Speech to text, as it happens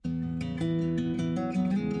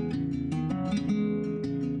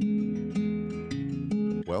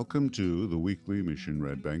Welcome to the weekly Mission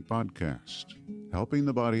Red Bank podcast, helping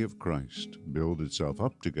the body of Christ build itself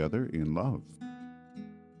up together in love.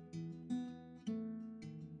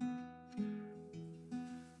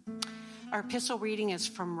 Our epistle reading is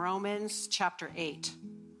from Romans chapter 8.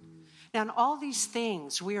 Now in all these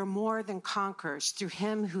things we are more than conquerors through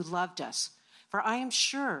him who loved us. For I am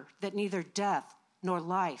sure that neither death, nor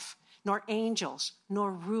life, nor angels,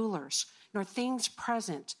 nor rulers, nor things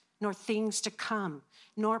present, nor things to come,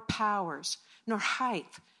 nor powers, nor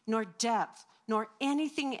height, nor depth, nor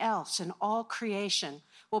anything else in all creation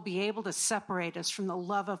will be able to separate us from the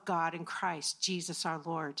love of God in Christ Jesus our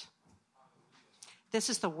Lord. This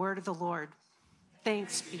is the word of the Lord.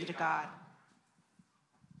 Thanks be to God.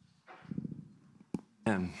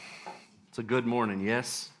 Amen. It's a good morning,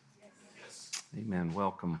 yes? Yes. Amen.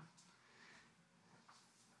 Welcome.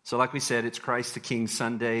 So like we said, it's Christ the King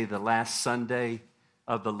Sunday, the last Sunday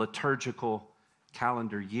of the liturgical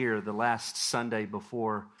calendar year, the last Sunday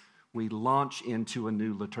before we launch into a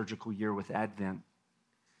new liturgical year with Advent.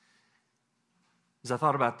 As I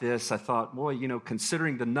thought about this, I thought, boy,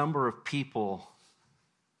 considering the number of people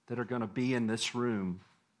that are going to be in this room,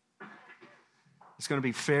 it's going to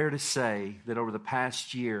be fair to say that over the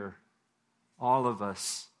past year, all of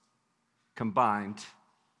us combined,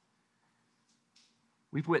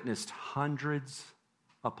 we've witnessed hundreds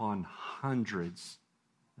upon hundreds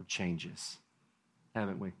of changes,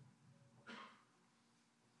 haven't we?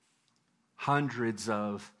 Hundreds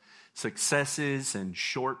of successes and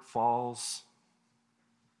shortfalls,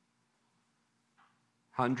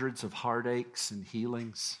 hundreds of heartaches and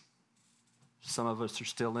healings. Some of us are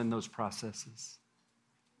still in those processes.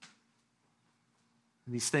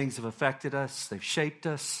 And these things have affected us, they've shaped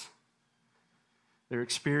us. They're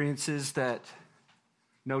experiences that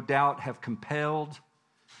no doubt have compelled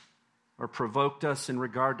or provoked us in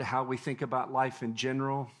regard to how we think about life in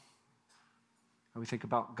general, how we think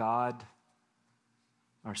about God,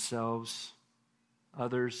 ourselves,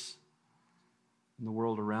 others, and the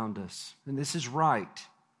world around us. And this is right.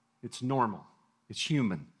 It's normal. It's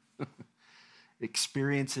human.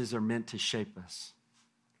 Experiences are meant to shape us.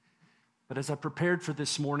 But as I prepared for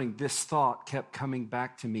this morning, this thought kept coming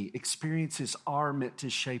back to me. Experiences are meant to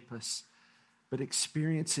shape us, but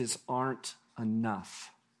experiences aren't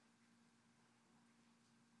enough.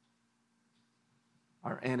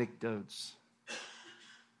 Our anecdotes,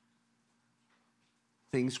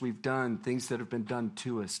 things we've done, things that have been done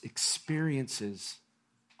to us, experiences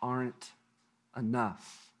aren't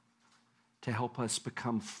enough to help us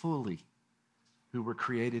become fully who we're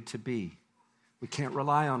created to be. We can't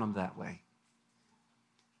rely on them that way.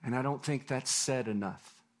 And I don't think that's said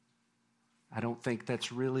enough. I don't think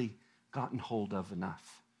that's really gotten hold of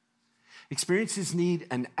enough. Experiences need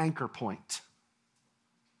an anchor point,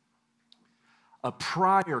 a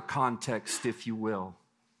prior context, if you will,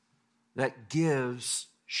 that gives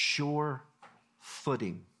sure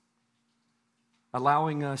footing,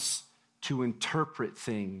 allowing us to interpret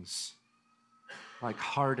things like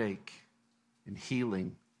heartache and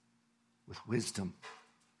healing with wisdom.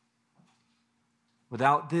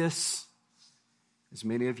 Without this, as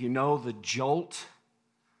many of you know, the jolt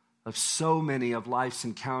of so many of life's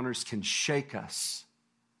encounters can shake us,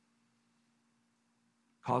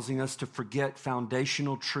 causing us to forget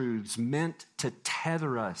foundational truths meant to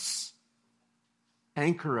tether us,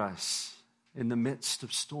 anchor us in the midst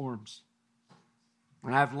of storms.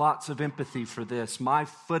 And I have lots of empathy for this. My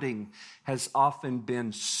footing has often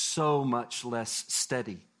been so much less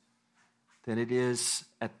steady than it is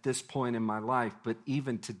at this point in my life. But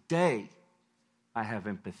even today, I have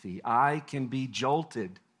empathy. I can be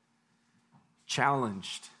jolted,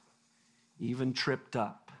 challenged, even tripped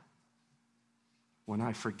up when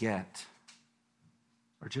I forget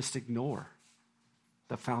or just ignore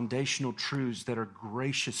the foundational truths that are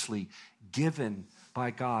graciously given by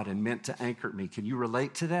God and meant to anchor me. Can you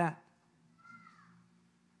relate to that?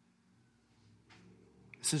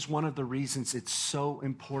 This is one of the reasons it's so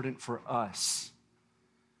important for us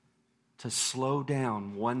to slow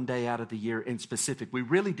down one day out of the year in specific. We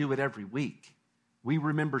really do it every week. We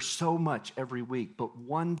remember so much every week, but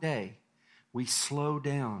one day we slow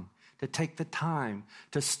down to take the time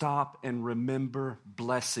to stop and remember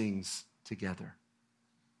blessings together.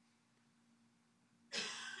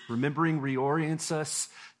 Remembering reorients us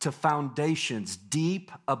to foundations,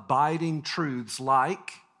 deep, abiding truths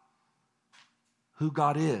like who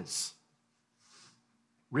God is.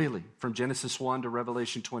 Really, from Genesis 1 to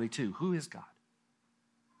Revelation 22, who is God?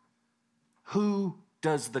 Who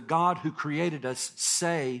does the God who created us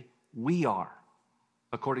say we are?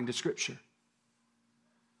 according to Scripture.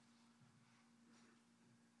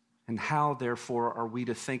 And how, therefore, are we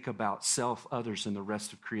to think about self, others, and the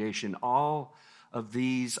rest of creation? All of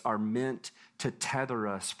these are meant to tether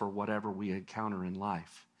us for whatever we encounter in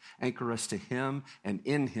life, anchor us to Him and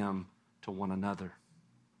in Him to one another.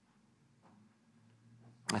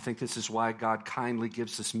 I think this is why God kindly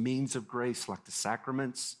gives us means of grace like the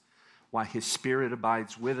sacraments, why His Spirit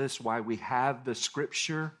abides with us, why we have the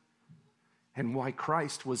Scripture, and why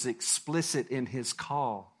Christ was explicit in His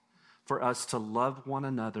call for us to love one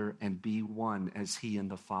another and be one as He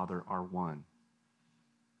and the Father are one.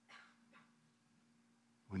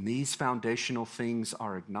 When these foundational things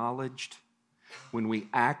are acknowledged, when we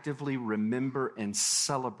actively remember and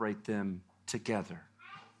celebrate them together,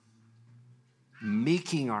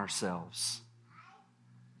 meeking ourselves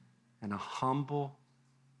in a humble,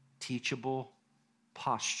 teachable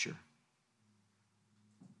posture,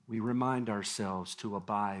 we remind ourselves to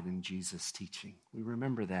abide in Jesus' teaching. We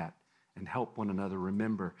remember that and help one another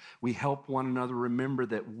remember. We help one another remember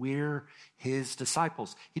that we're His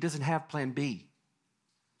disciples. He doesn't have plan B.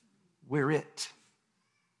 We're it.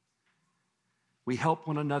 We help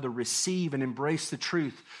one another receive and embrace the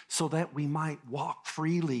truth so that we might walk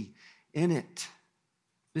freely in it.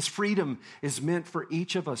 This freedom is meant for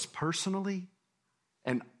each of us personally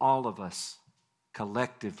and all of us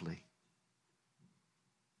collectively.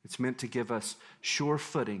 It's meant to give us sure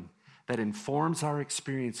footing that informs our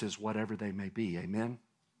experiences, whatever they may be. Amen?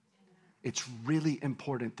 It's really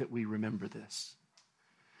important that we remember this.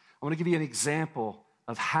 I want to give you an example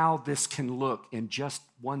of how this can look in just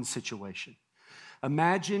one situation.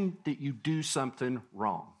 Imagine that you do something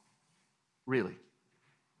wrong. Really.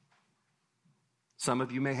 Some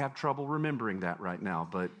of you may have trouble remembering that right now,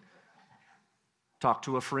 but talk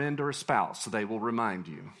to a friend or a spouse, so they will remind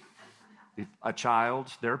you. A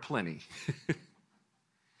child, there are plenty.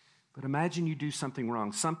 But imagine you do something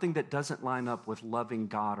wrong, something that doesn't line up with loving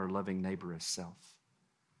God or loving neighbor as self.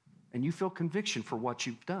 And you feel conviction for what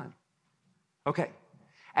you've done. Okay,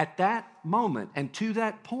 at that moment and to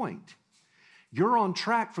that point, you're on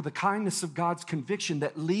track for the kindness of God's conviction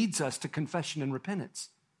that leads us to confession and repentance.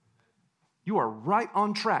 You are right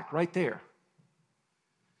on track, right there.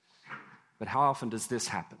 But how often does this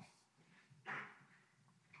happen?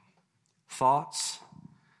 Thoughts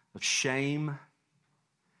of shame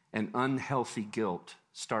and unhealthy guilt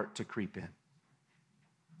start to creep in.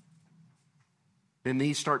 Then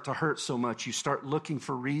these start to hurt so much, you start looking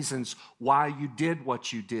for reasons why you did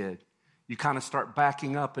what you did. You kind of start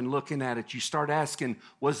backing up and looking at it. You start asking,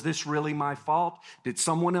 was this really my fault? Did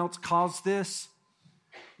someone else cause this?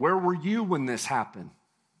 Where were you when this happened?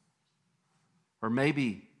 Or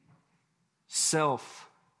maybe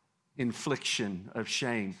self-infliction of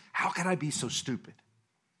shame. How could I be so stupid?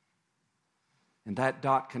 And that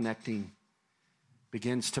dot connecting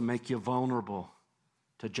begins to make you vulnerable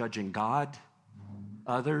to judging God,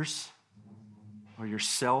 others, or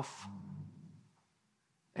yourself.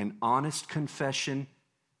 And honest confession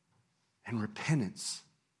and repentance,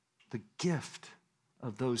 the gift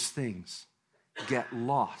of those things, get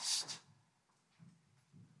lost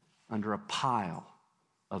under a pile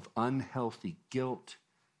of unhealthy guilt,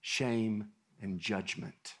 shame, and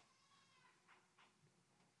judgment.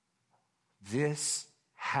 This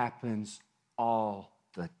happens all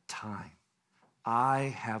the time.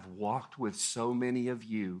 I have walked with so many of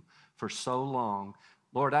you for so long.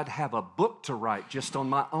 Lord, I'd have a book to write just on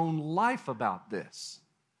my own life about this.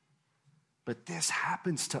 But this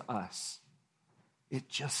happens to us. It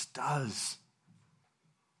just does.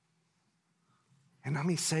 And let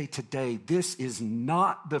me say today, this is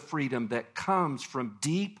not the freedom that comes from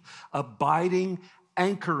deep, abiding,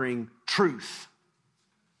 anchoring truth.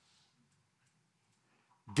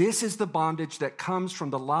 This is the bondage that comes from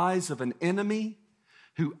the lies of an enemy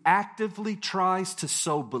who actively tries to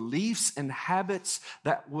sow beliefs and habits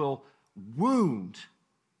that will wound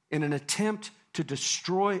in an attempt to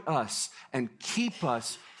destroy us and keep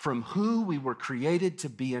us from who we were created to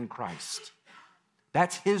be in Christ.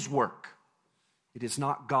 That's his work. It is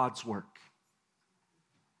not God's work.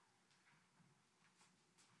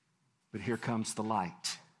 But here comes the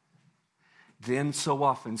light. Then so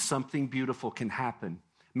often something beautiful can happen.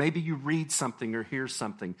 Maybe you read something or hear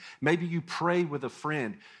something. Maybe you pray with a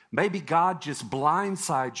friend. Maybe God just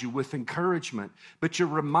blindsides you with encouragement, but you're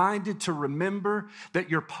reminded to remember that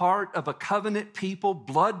you're part of a covenant people,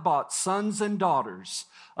 blood-bought sons and daughters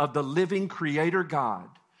of the living Creator God,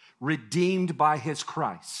 redeemed by his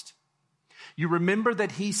Christ. You remember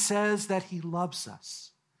that he says that he loves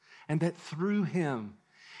us and that through him,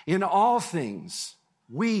 in all things,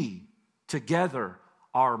 we together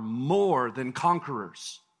are more than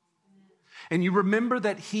conquerors. And you remember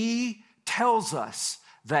that he tells us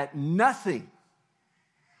that nothing,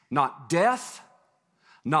 not death,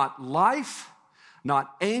 not life,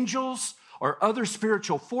 not angels or other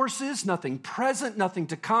spiritual forces, nothing present, nothing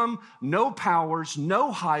to come, no powers,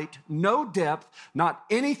 no height, no depth, not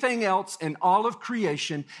anything else in all of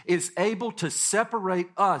creation is able to separate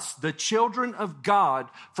us, the children of God,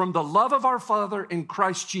 from the love of our Father in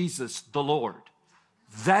Christ Jesus, the Lord.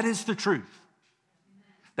 That is the truth.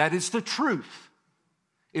 That is the truth.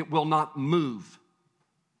 It will not move.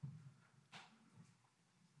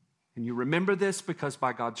 And you remember this because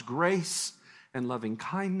by God's grace and loving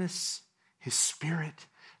kindness, His Spirit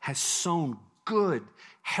has sown good,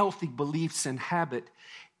 healthy beliefs and habit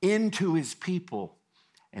into His people.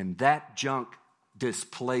 And that junk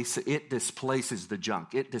displaces the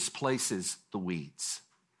junk. It displaces the weeds.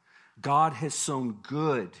 God has sown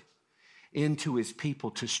good into His people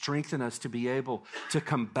to strengthen us to be able to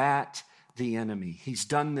combat the enemy. He's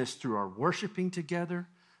done this through our worshiping together,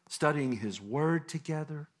 studying His Word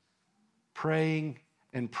together, praying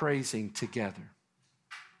and praising together,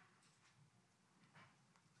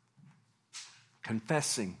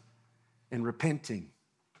 confessing and repenting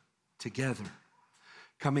together,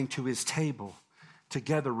 coming to His table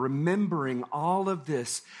together. Remembering all of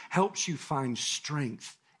this helps you find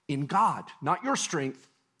strength in God, not your strength,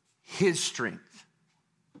 His strength.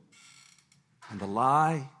 And the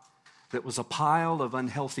lie that was a pile of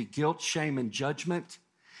unhealthy guilt, shame, and judgment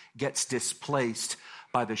gets displaced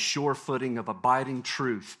by the sure footing of abiding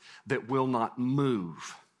truth that will not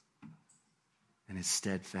move and is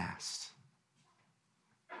steadfast.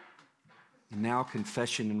 And now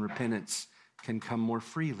confession and repentance can come more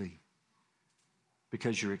freely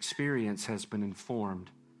because your experience has been informed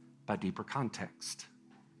by deeper context.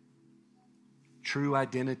 True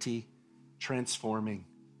identity transforming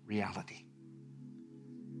reality.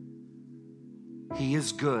 He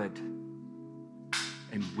is good,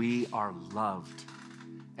 and we are loved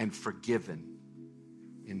and forgiven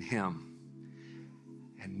in Him,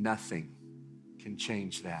 and nothing can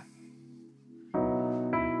change that.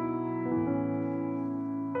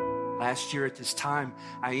 Last year at this time,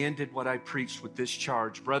 I ended what I preached with this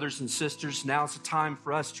charge. Brothers and sisters, now's the time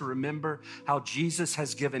for us to remember how Jesus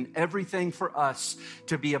has given everything for us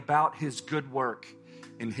to be about His good work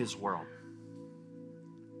in His world.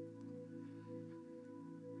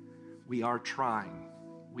 We are trying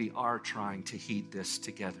to heed this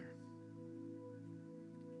together.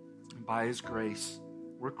 And by His grace,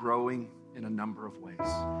 we're growing in a number of ways.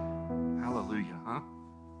 Hallelujah, huh?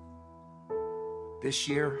 This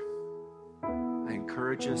year, I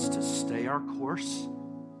encourage us to stay our course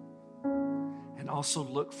and also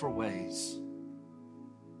look for ways,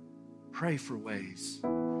 pray for ways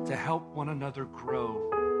to help one another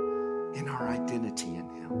grow in our identity in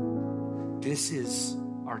Him. This is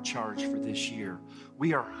our charge for this year.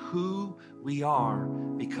 We are who we are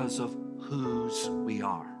because of whose we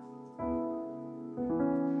are.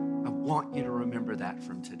 I want you to remember that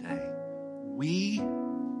from today. We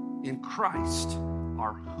in Christ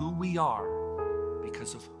are who we are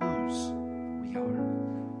because of whose we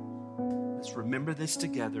are. Let's remember this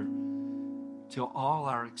together till all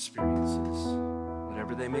our experiences,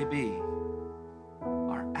 whatever they may be,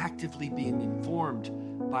 are actively being informed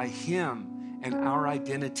by Him and our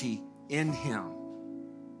identity in Him.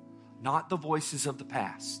 Not the voices of the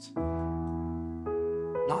past,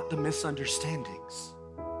 not the misunderstandings,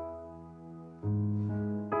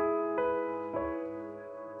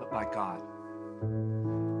 but by God,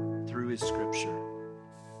 through His Scripture,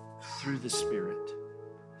 through the Spirit,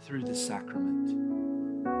 through the sacrament,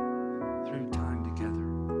 through time together.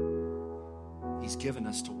 He's given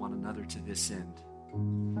us to one another to this end.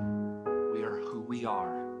 We are who we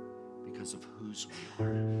are because of whose we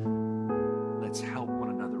are. Let's help one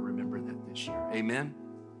another remember that this year. Amen.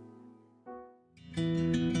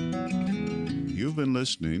 You've been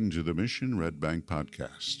listening to the Mission Red Bank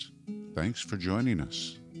Podcast. Thanks for joining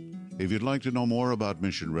us. If you'd like to know more about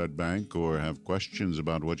Mission Red Bank or have questions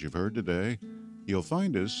about what you've heard today, you'll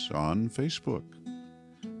find us on Facebook.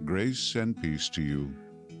 Grace and peace to you,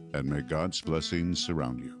 and may God's blessings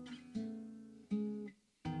surround you.